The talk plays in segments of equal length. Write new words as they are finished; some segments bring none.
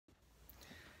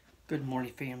Good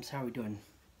morning, fams. How are we doing?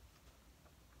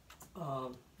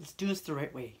 Let's do this the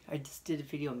right way. I just did a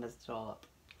video and messed it all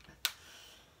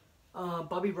up.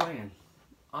 Bobby Ryan,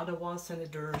 Ottawa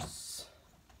Senators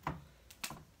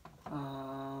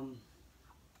are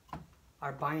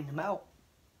buying him out.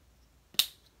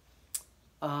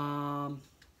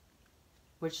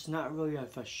 Which is not really a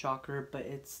shocker, but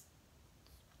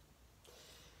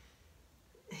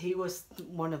he was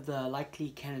one of the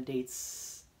likely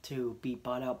candidates to be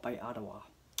bought out by Ottawa.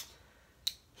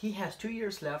 He has 2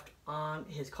 years left on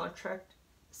his contract,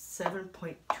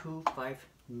 $7.25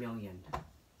 million.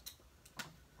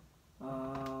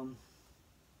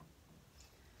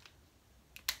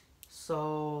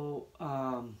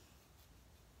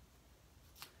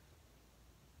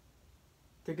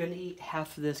 They're gonna eat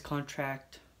half of this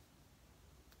contract.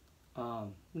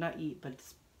 Not eat, but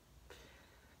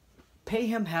pay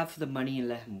him half of the money and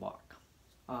let him walk.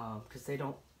 Because they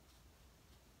don't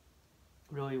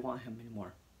really want him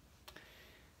anymore.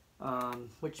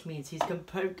 Which means he's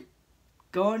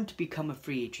going to become a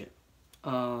free agent.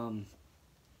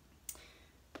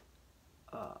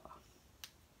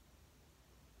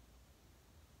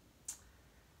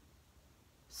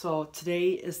 So today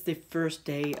is the first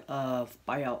day of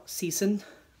buyout season.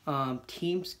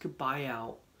 Teams could buy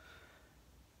out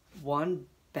one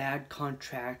bad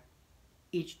contract.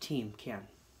 Each team can.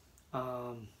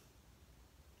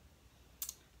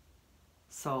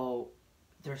 So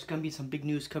there's going to be some big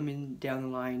news coming down the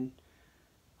line.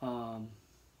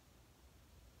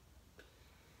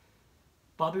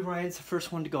 Bobby Ryan's the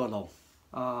first one to go though.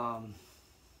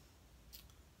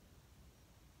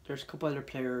 There's a couple other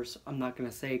players I'm not going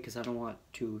to say because I don't want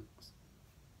to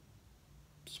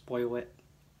spoil it.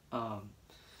 But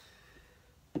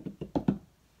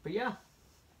yeah,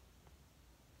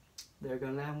 they're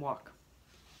going to let him walk.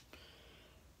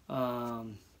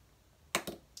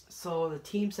 So the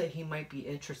teams that he might be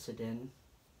interested in,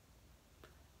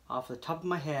 off the top of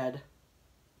my head,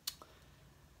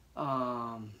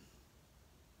 can't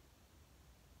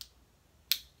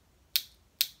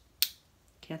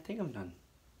think of none.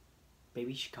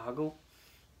 Maybe Chicago,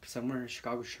 because I'm wearing a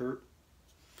Chicago shirt.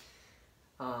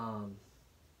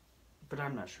 But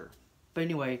I'm not sure. But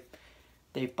anyway,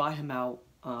 they bought him out.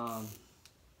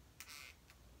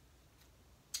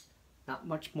 Not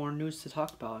much more news to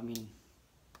talk about. I mean,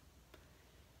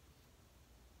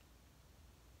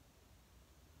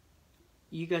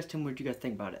 you guys tell me what you guys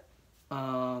think about it.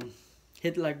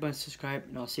 Hit the like button, subscribe,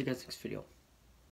 and I'll see you guys next video.